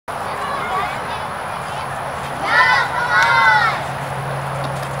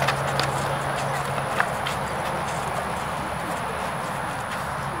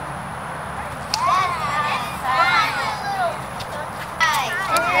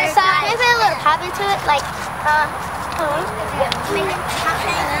put a pop into it, like,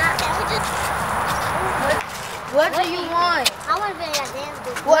 What do you want? I want to be in that dance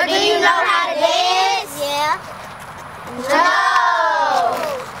group. What do you know how to dance? Yeah.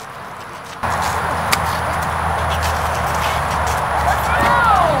 No.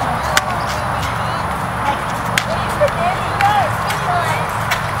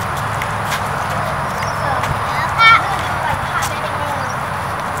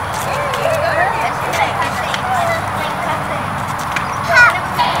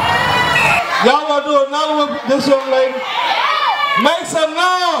 Y'all gonna do another one with this young lady? Make some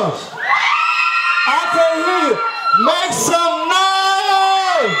noise. I can't hear you. Make some